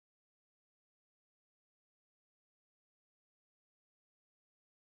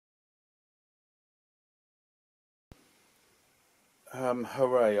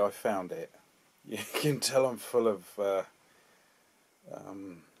Hooray, I found it. You can tell I'm full of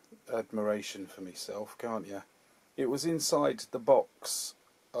admiration for myself, can't you? It was inside the box,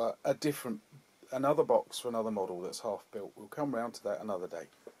 another box for another model that's half built. We'll come round to that another day.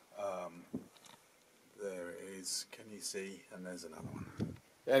 There it is, can you see? And there's another one.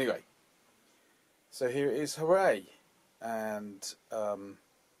 Anyway, so here it is, hooray! And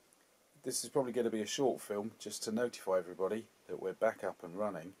this is probably going to be a short film, just to notify everybody that we're back up and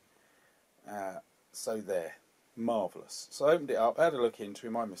running. So there, marvellous. So I opened it up, had a look in to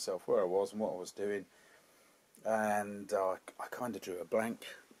remind myself where I was and what I was doing, and I kind of drew a blank,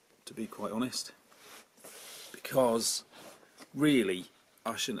 to be quite honest, because really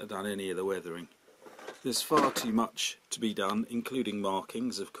I shouldn't have done any of the weathering. There's far too much to be done, including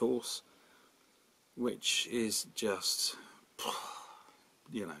markings, of course, which is just,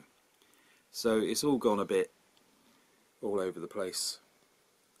 you know, so it's all gone a bit all over the place.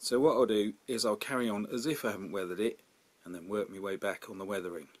 So what I'll do is I'll carry on as if I haven't weathered it and then work my way back on the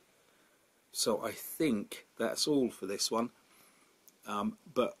weathering. So I think that's all for this one,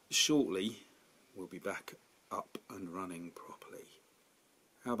 but shortly we'll be back up and running properly.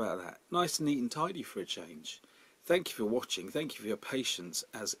 How about that? Nice and neat and tidy for a change. Thank you for watching, thank you for your patience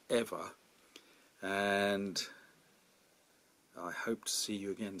as ever, and I hope to see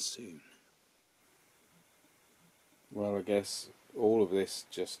you again soon. Well, I guess all of this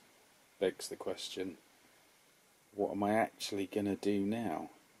just begs the question, what am I actually going to do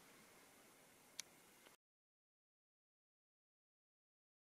now?